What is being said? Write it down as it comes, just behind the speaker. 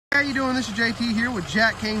How you doing? This is JT here with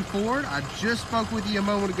Jack Kane Ford. I just spoke with you a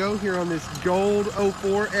moment ago here on this gold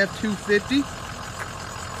 04 F-250.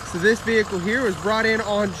 So this vehicle here was brought in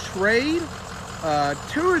on trade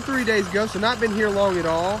 2 or 3 days ago, so not been here long at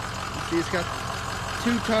all. You see it's got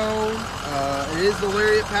two-tone, it is the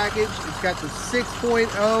Lariat package. It's got the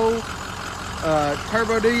 6.0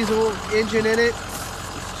 turbo diesel engine in it.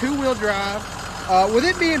 It's two-wheel drive. With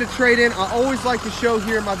it being a trade-in, I always like to show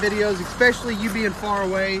here in my videos, especially you being far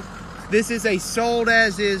away, this is a sold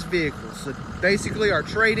as is vehicle. So basically our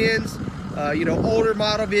trade-ins, older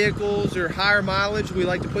model vehicles or higher mileage, we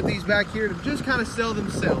like to put these back here to just kind of sell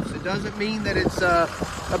themselves. It doesn't mean that it's a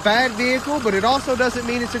bad vehicle, but it also doesn't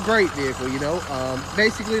mean it's a great vehicle,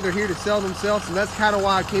 Basically they're here to sell themselves, and that's kind of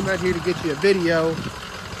why I came out here to get you a video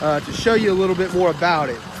to show you a little bit more about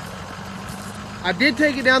it. I did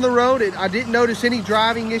take it down the road. I didn't notice any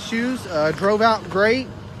driving issues. Drove out great.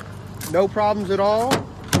 No problems at all.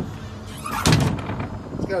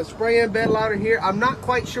 It's got a spray-in bed liner here. I'm not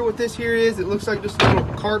quite sure what this here is. It looks like just a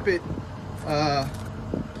little carpet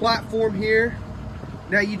platform here.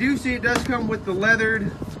 Now you do see it does come with the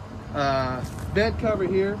leathered bed cover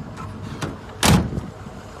here.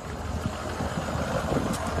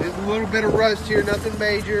 There's a little bit of rust here, nothing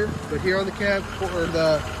major, but here on the cab or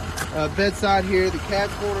the bedside here, the cab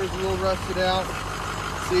corner is a little rusted out.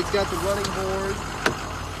 See, it's got the running board.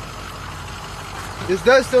 This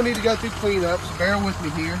does still need to go through cleanup, so bear with me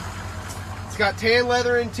here. It's got tan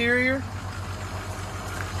leather interior.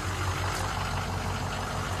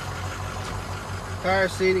 Power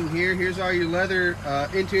seating here. Here's all your leather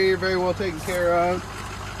interior, very well taken care of.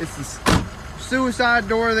 It's the suicide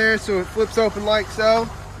door there, so it flips open like so.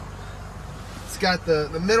 It's got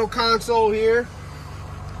the middle console here.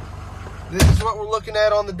 This is what we're looking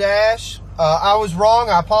at on the dash. I was wrong.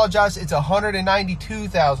 I apologize. It's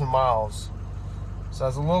 192,000 miles. So I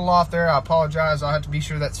was a little off there. I apologize. I'll have to be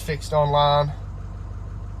sure that's fixed online.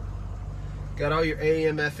 Got all your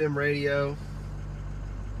AM, FM radio.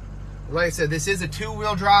 Like I said, this is a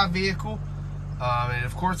two-wheel drive vehicle. And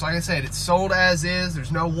of course, like I said, it's sold as is.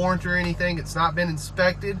 There's no warranty or anything. It's not been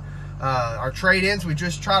inspected. Our trade-ins, we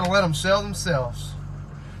just try to let them sell themselves.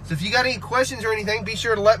 So if you got any questions or anything, be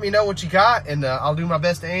sure to let me know what you got, and I'll do my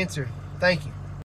best to answer. Thank you.